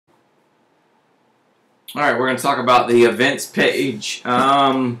Alright, we're going to talk about the events page.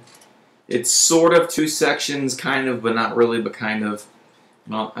 It's sort of two sections, kind of, but not really, but kind of.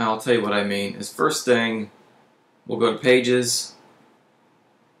 And I'll tell you what I mean. Is first thing, we'll go to pages.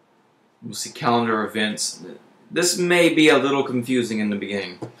 We'll see calendar events. This may be a little confusing in the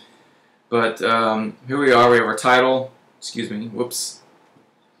beginning. But here we are. We have our title. Excuse me. Whoops.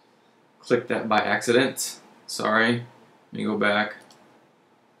 Clicked that by accident. Sorry. Let me go back.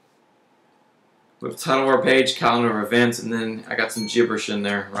 We have the title of our page, calendar events, and then I got some gibberish in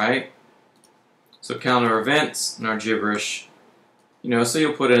there, right? So calendar events and our gibberish. So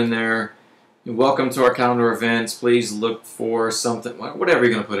you'll put in there, welcome to our calendar events, please look for something, whatever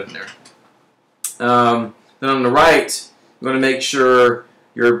you're going to put in there. Then on the right, you want to make sure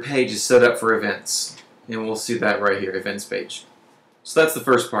your page is set up for events. And we'll see that right here, events page. So that's the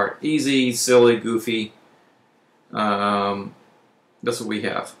first part. Easy, silly, goofy. That's what we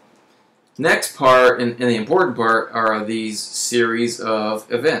have. Next part, and the important part, are these series of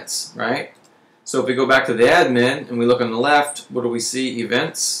events, right? So if we go back to the admin and we look on the left, what do we see?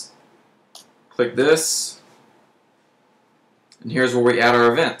 Events. Click this. And here's where we add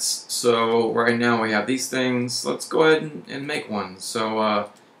our events. So right now we have these things. Let's go ahead and make one. So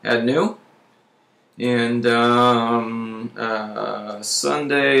add new. And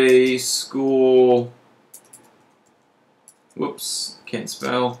Sunday school. Whoops, can't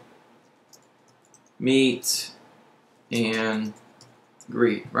spell. Meet and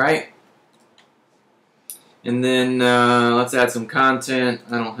greet, right? And then let's add some content.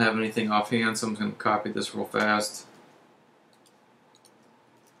 I don't have anything offhand, so I'm going to copy this real fast.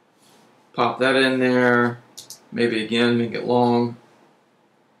 Pop that in there. Maybe again, make it long.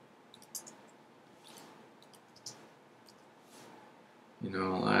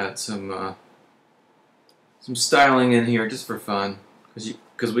 I'll add some styling in here just for fun,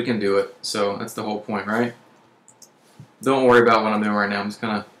 because we can do it. So that's the whole point, right? Don't worry about what I'm doing right now. I'm just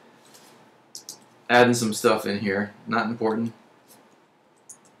kind of adding some stuff in here. Not important.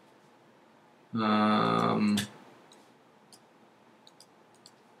 Right?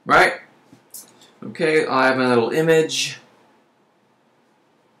 Okay, I have my little image.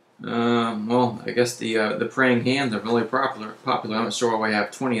 Well, I guess the praying hands are really popular. I'm not sure why we have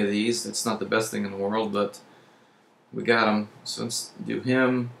 20 of these. It's not the best thing in the world, but we got them. So let's do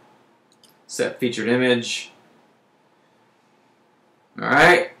him. Set featured image. All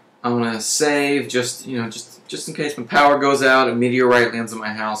right. I'm gonna save just in case my power goes out, a meteorite lands on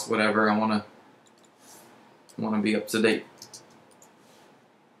my house, whatever. I wanna be up to date.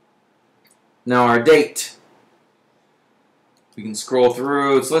 Now our date. We can scroll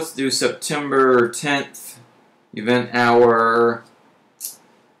through. So let's do September 10th. Event hour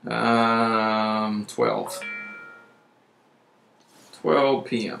 12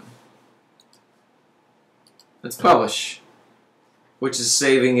 p.m. Let's publish. Which is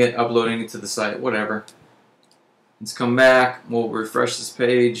saving it, uploading it to the site, whatever. Let's come back. We'll refresh this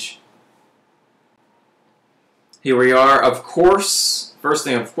page. Here we are. Of course, first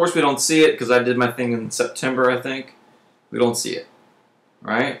thing, of course we don't see it because I did my thing in September, I think. We don't see it,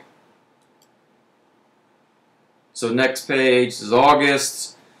 right? So next page is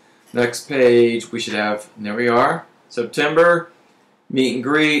August. Next page we should have, and there we are, September, meet and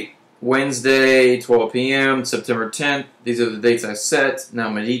greet. Wednesday, 12 p.m., September 10th. These are the dates I set. Now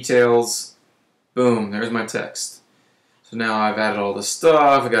my details. Boom, there's my text. So now I've added all this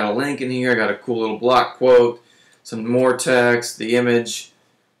stuff. I got a link in here. I got a cool little block quote. Some more text, the image.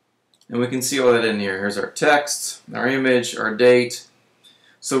 And we can see all that in here. Here's our text, our image, our date.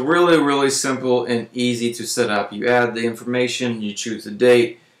 So really, really simple and easy to set up. You add the information, you choose the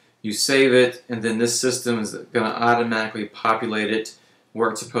date, you save it, and then this system is going to automatically populate it where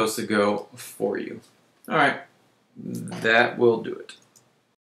it's supposed to go for you. Alright, that will do it.